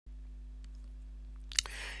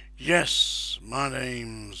Yes, my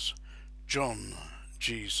name's John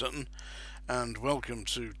G. Sutton, and welcome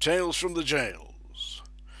to Tales from the Jails.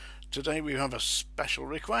 Today we have a special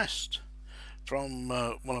request from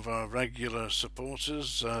one of our regular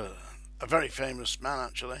supporters, a very famous man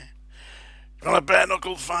actually. You want a bare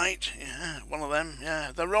knuckle fight? Yeah, one of them.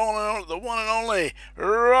 Yeah, the one and only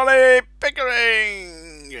Ronnie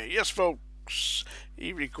Pickering. Yes, folks.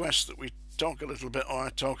 He requests that we talk a little bit, or I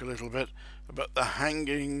talk a little bit, about the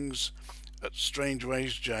hangings at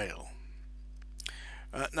Strangeways Jail.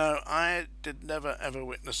 Now, I did never ever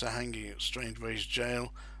witness a hanging at Strangeways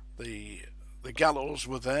Jail. The gallows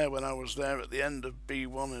were there when I was there at the end of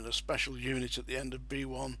B1 in a special unit at the end of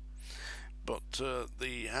B1. But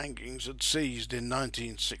the hangings had ceased in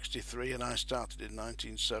 1963 and I started in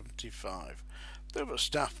 1975. There were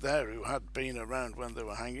staff there who had been around when they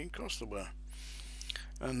were hanging, of course there were.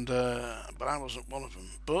 And but I wasn't one of them.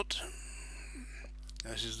 But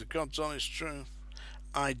this is the God's honest truth.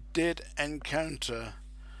 I did encounter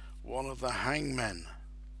one of the hangmen.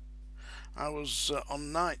 I was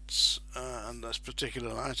on nights, and this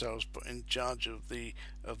particular night I was put in charge of the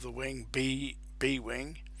wing B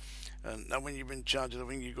wing. And now when you're in charge of the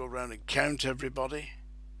wing, you go around and count everybody.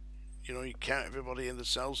 You know, you count everybody in the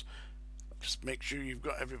cells. Just make sure you've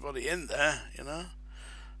got everybody in there, you know.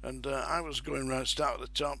 And I was going round, start at the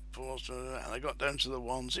top, and I got down to the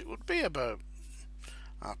ones. It would be about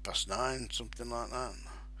 9:30, something like that.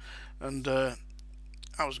 And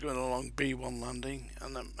I was going along B1 landing,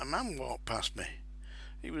 and a man walked past me.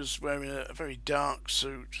 He was wearing a very dark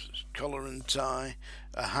suit, collar and tie,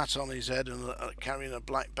 a hat on his head, and carrying a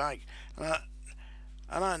black bag. And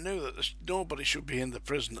I knew that nobody should be in the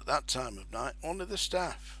prison at that time of night, only the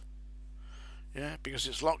staff. Yeah, because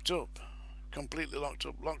it's locked up. Completely locked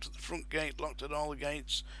up, locked at the front gate, locked at all the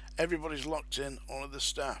gates. Everybody's locked in, only the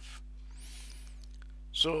staff.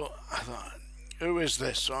 So I thought, who is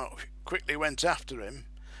this? So I quickly went after him,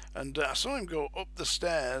 and I saw him go up the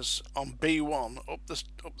stairs on B1, up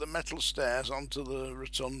the metal stairs onto the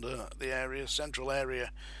rotunda, the area, central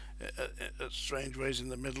area at Strangeways in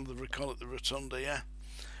the middle. They call it the rotunda, yeah.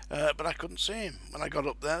 But I couldn't see him. When I got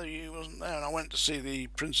up there, he wasn't there, and I went to see the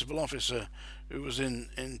principal officer who was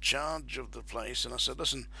in charge of the place, and I said,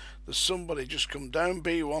 listen, there's somebody just come down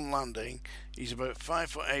B1 landing. He's about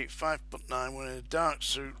 5'8", 5'9", wearing a dark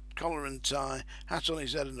suit, collar and tie, hat on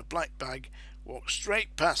his head and a black bag, walked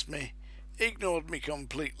straight past me, ignored me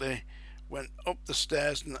completely, went up the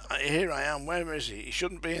stairs, and here I am. Where is he? He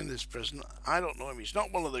shouldn't be in this prison. I don't know him. He's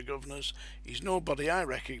not one of the governors. He's nobody I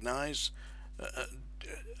recognise.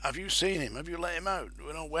 Have you seen him? Have you let him out?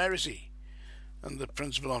 You know, where is he? And the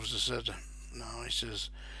principal officer said, no, he says,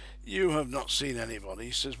 you have not seen anybody.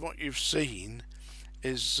 He says, what you've seen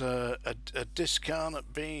is a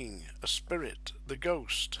discarnate being, a spirit, the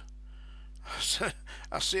ghost. I said,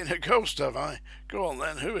 I've seen a ghost, have I? Go on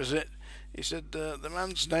then, who is it? He said, the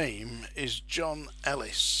man's name is John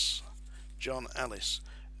Ellis. John Ellis.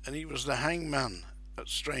 And he was the hangman at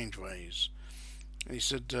Strangeways. And he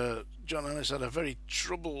said, John Ellis had a very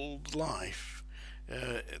troubled life.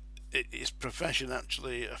 His profession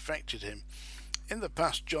actually affected him. In the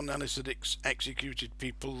past, John Ellis had executed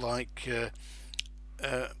people like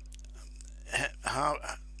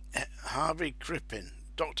Harvey Crippen,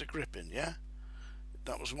 Dr. Crippen, yeah?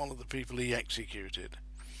 That was one of the people he executed.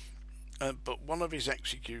 But one of his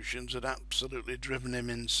executions had absolutely driven him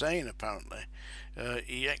insane, apparently.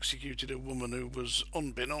 He executed a woman who was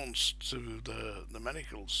unbeknownst to the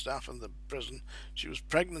medical staff and the prison. She was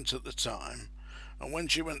pregnant at the time, and when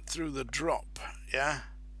she went through the drop, yeah,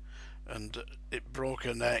 and it broke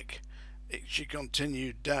her neck, she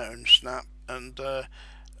continued down, snap, and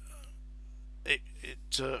it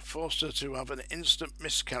forced her to have an instant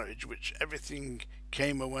miscarriage, which everything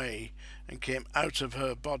came away and came out of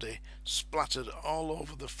her body, splattered all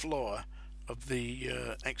over the floor of the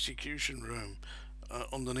execution room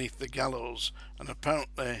underneath the gallows, and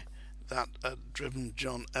apparently that had driven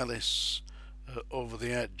John Ellis over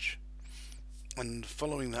the edge. And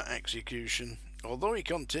following that execution, although he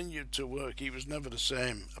continued to work, he was never the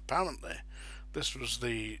same. Apparently, this was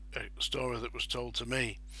the story that was told to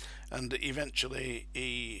me, and eventually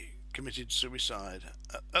he committed suicide.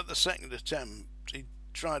 At the second attempt, he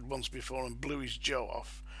tried once before and blew his jaw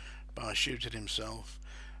off by shooting himself,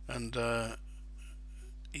 and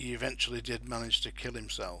he eventually did manage to kill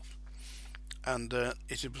himself. And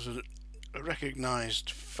it was a recognised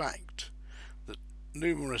fact that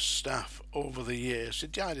numerous staff over the years, he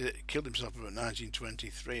killed himself about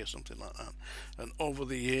 1923 or something like that, and over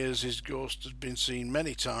the years his ghost had been seen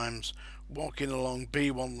many times walking along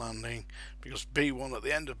B1 landing, because B1, at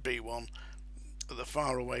the end of B1, at the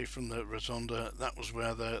far away from the rotunda, that was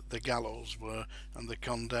where the gallows were and the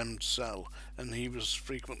condemned cell, and he was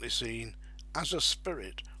frequently seen as a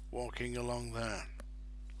spirit walking along there.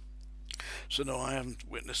 So no, I haven't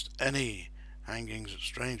witnessed any hangings at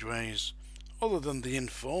Strangeways other than the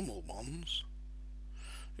informal ones.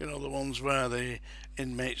 You know, the ones where the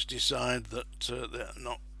inmates decide that they're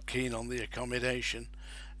not keen on the accommodation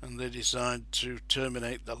and they decide to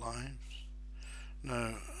terminate their lives.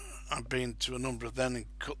 Now, I've been to a number of them and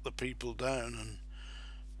cut the people down and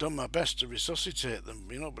done my best to resuscitate them,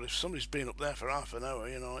 you know, but if somebody's been up there for half an hour,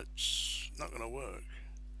 you know, it's not going to work.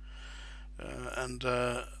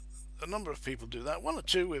 A number of people do that. One or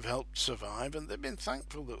two we've helped survive, and they've been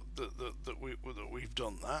thankful that we've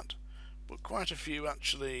done that. But quite a few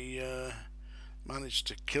actually managed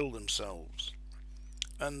to kill themselves.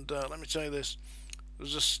 And let me tell you this: there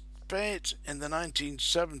was a spate in the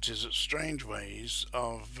 1970s at Strangeways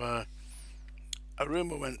of a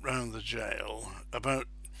rumour went round the jail about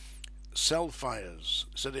cell fires.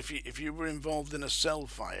 Said if you were involved in a cell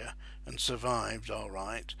fire and survived all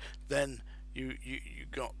right, then you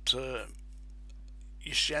got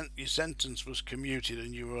your sentence was commuted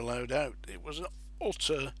and you were allowed out. It was an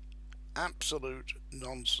utter, absolute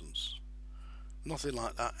nonsense. Nothing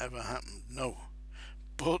like that ever happened, no.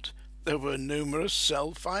 But there were numerous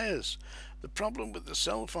cell fires. The problem with the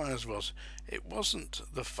cell fires was it wasn't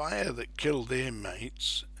the fire that killed the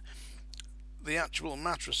inmates. The actual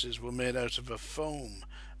mattresses were made out of a foam,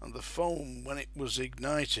 and the foam, when it was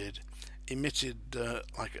ignited, emitted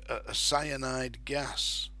like a cyanide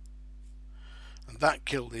gas, and that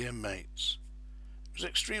killed the inmates. It was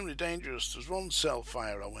extremely dangerous. There's one cell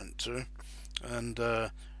fire I went to, and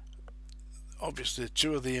obviously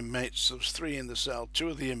two of the inmates, there was 3 in the cell, 2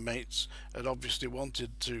 of the inmates had obviously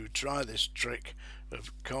wanted to try this trick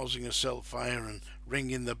of causing a cell fire and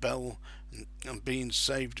ringing the bell and being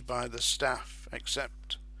saved by the staff,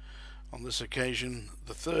 except on this occasion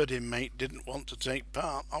the 3rd inmate didn't want to take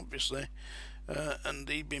part, obviously, and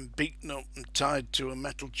he'd been beaten up and tied to a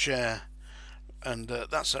metal chair, and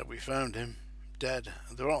that's how we found him, dead.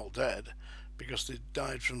 They're all dead because they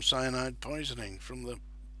died from cyanide poisoning from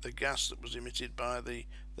the gas that was emitted by the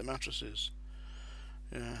mattresses.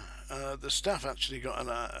 Yeah. The staff actually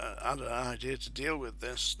had an idea to deal with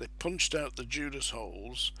this. They punched out the Judas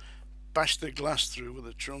holes, bashed the glass through with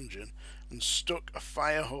a truncheon, and stuck a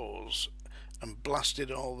fire hose and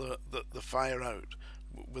blasted all the fire out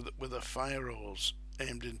with a fire hose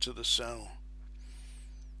aimed into the cell.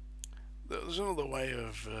 There's another way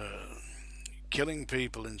of killing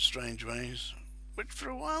people in Strangeways, which for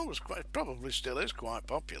a while was probably still is quite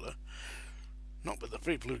popular. Not with the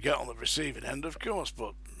people who get on the receiving end, of course,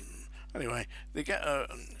 but anyway, they get a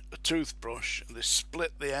toothbrush and they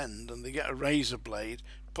split the end, and they get a razor blade,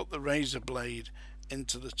 put the razor blade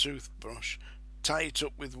into the toothbrush, tie it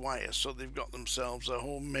up with wire, so they've got themselves a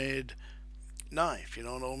homemade knife, you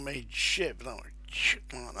know, an homemade shiv, like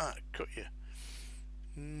that, cut you.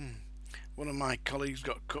 One of my colleagues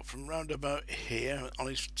got cut from round about here on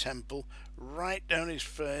his temple, right down his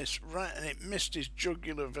face, right, and it missed his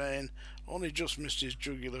jugular vein, only just missed his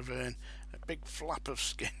jugular vein. A big flap of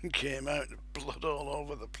skin came out and blood all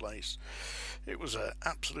over the place. It was an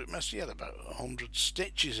absolute mess. He had about 100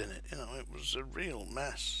 stitches in it, you know, it was a real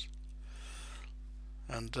mess.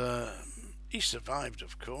 And he survived,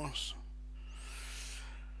 of course.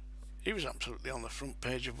 He was absolutely on the front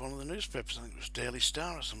page of one of the newspapers. I think it was Daily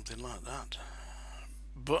Star or something like that.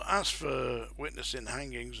 But as for witnessing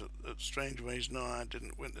hangings at Strangeways, no, I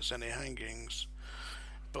didn't witness any hangings.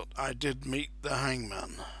 But I did meet the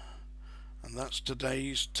Hangman. And that's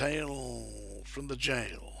today's tale from the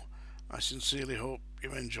jail. I sincerely hope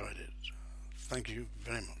you enjoyed it. Thank you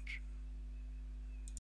very much.